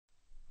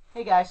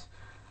Hey guys,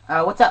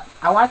 what's up?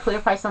 I want to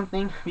clarify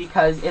something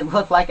because it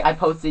looked like I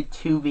posted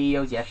 2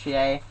 videos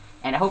yesterday,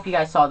 and I hope you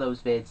guys saw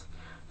those vids.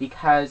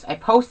 Because I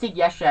posted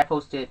yesterday, I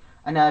posted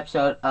another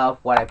episode of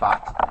what I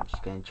bought. I'm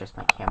just going to adjust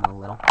my camera a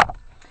little.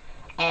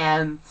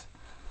 And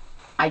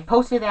I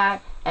posted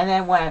that, and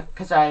then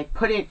because I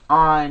put it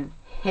on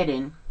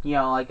hidden,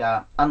 like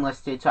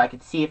unlisted, so I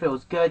could see if it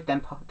was good,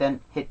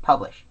 then hit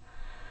publish.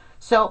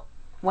 So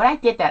when I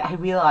did that, I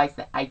realized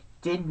that I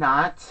did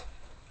not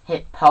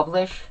hit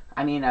publish.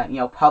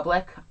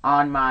 Public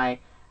on my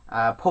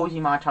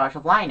posing montage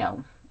of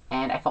Lino,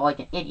 and I felt like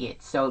an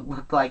idiot. So it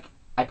looked like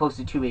I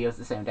posted 2 videos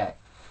the same day.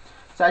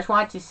 So I just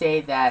wanted to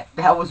say that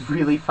that was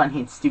really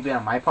funny and stupid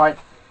on my part,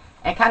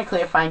 and kind of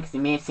clarifying because it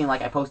may have seemed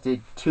like I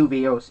posted 2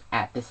 videos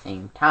at the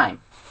same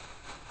time.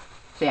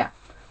 So yeah,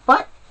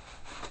 but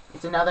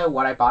it's another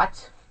what I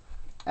bought.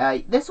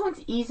 This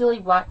one's easily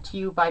brought to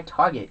you by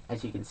Target,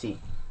 as you can see.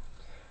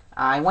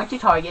 I went to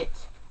Target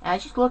and I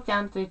just looked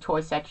down the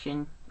toy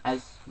section,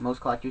 as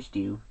most collectors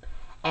do,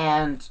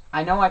 and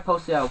I know I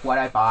posted what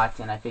I bought,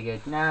 and I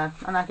figured, nah,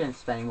 I'm not gonna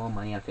spend any more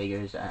money on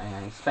figures.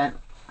 I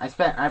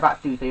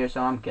bought 3 figures,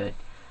 so I'm good.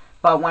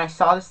 But when I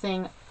saw this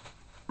thing,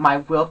 my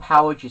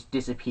willpower just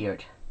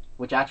disappeared,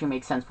 which actually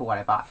makes sense for what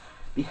I bought,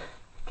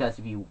 because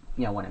if you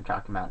know what I'm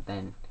talking about,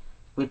 then,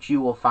 which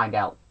you will find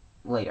out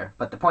later.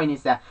 But the point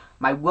is that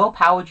my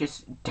willpower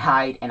just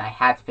died, and I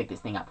had to pick this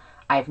thing up.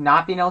 I have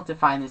not been able to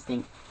find this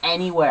thing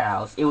anywhere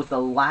else. It was the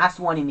last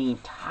one in the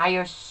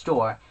entire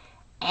store,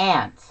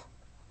 and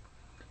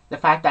the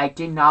fact that I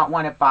did not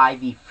want to buy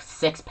the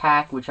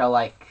 6-pack, which are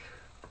they're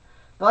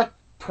like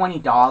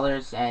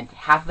 $20, and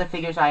half of the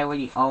figures I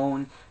already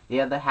own, the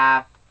other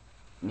half,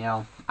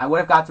 I would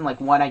have gotten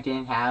like one I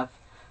didn't have,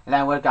 and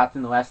then I would have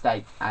gotten the rest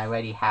I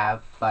already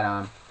have, but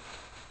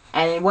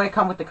and it wouldn't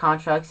come with the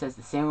contracts as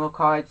the single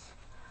cards,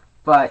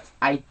 but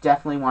I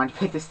definitely wanted to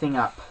pick this thing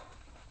up.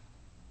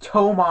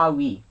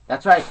 Tomari.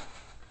 That's right.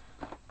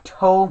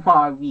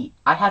 Tomari.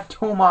 I have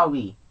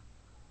Tomari.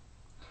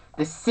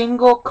 The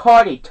single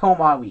carded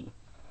Tomari.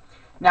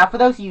 Now, for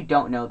those of you who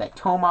don't know, that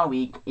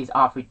Tomari is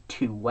offered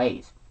 2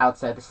 ways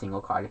outside the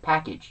single carded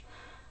package.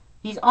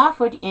 He's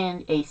offered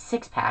in a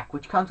 6-pack,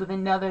 which comes with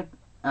another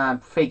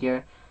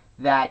figure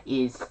that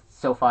is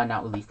so far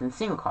not released in the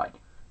single card.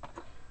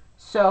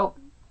 So,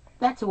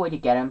 that's a way to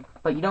get him,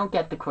 but you don't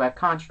get the correct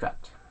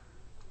construct.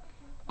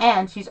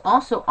 And he's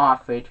also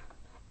offered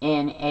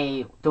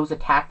in those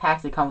attack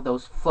packs that come with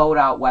those float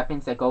out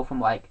weapons that go from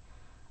like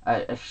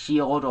a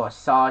shield or a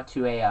saw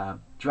to a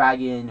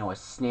dragon or a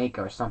snake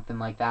or something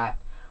like that,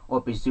 or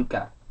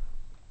bazooka.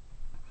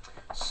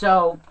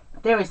 So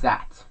there is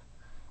that,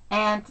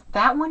 and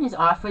that one is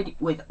offered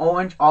with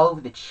orange all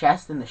over the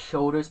chest and the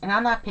shoulders, and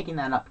I'm not picking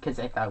that up because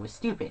I thought it was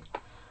stupid.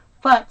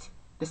 But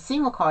the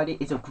single card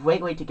is a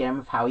great way to get him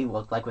of how he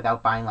looked like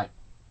without buying like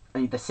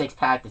the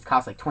 6-pack that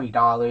costs like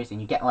 $20,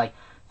 and you get like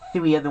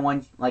 3 of the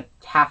ones, like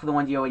half of the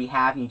ones you already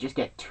have, and you just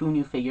get 2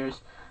 new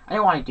figures. I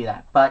don't want to do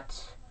that,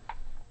 but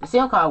the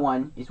single card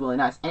one is really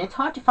nice, and it's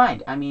hard to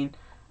find. I mean,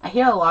 I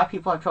hear a lot of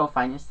people have trouble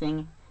finding this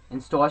thing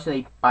in stores, so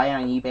they buy it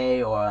on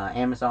eBay or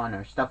Amazon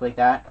or stuff like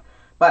that.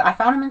 But I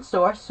found them in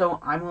stores, so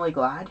I'm really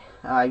glad.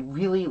 I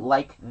really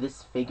like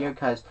this figure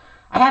because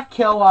I have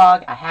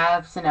Kilowog, I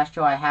have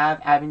Sinestro, I have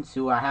Abin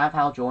Su, I have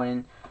Hal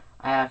Jordan,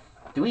 I have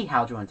 3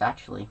 Hal Jordans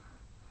actually.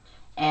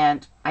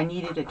 And I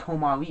needed a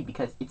Tomari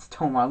because it's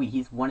Tomari.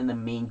 He's one of the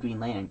main Green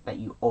Lantern that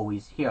you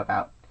always hear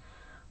about.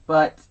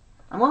 But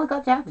I'm really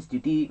glad to have this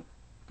dude. The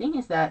thing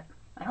is that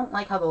I don't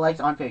like how the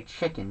legs aren't very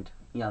chickened.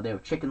 They were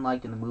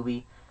chicken-legged in the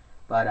movie.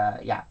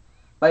 But, yeah.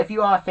 But if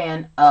you are a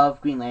fan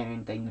of Green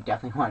Lantern, then you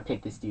definitely want to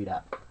pick this dude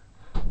up.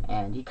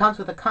 And he comes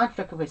with a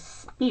construct of a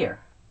spear.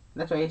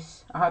 That's right,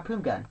 a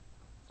harpoon gun.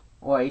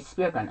 Or a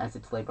spear gun, as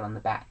it's labeled on the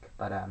back.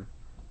 But,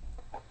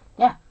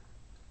 yeah.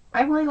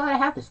 I'm really glad I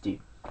have this dude.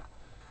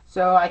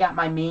 So I got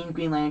my main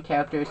Green Lantern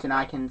characters, and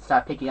I can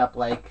start picking up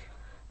like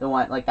the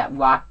one like that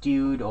Rock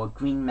dude or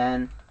Green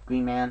Man,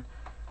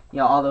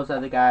 all those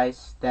other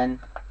guys.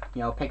 Then,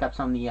 pick up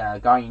some of the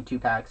Guardian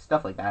 2-packs,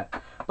 stuff like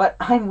that. But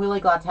I'm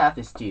really glad to have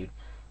this dude,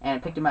 and I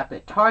picked him up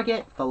at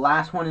Target, the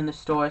last one in the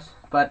stores.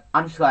 But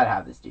I'm just glad to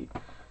have this dude.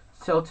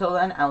 So till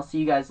then, I'll see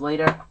you guys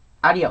later.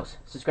 Adios.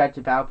 Subscribe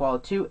to Battle Ball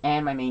 2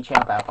 and my main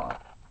channel, Battle Ball.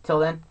 Till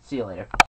then, see you later.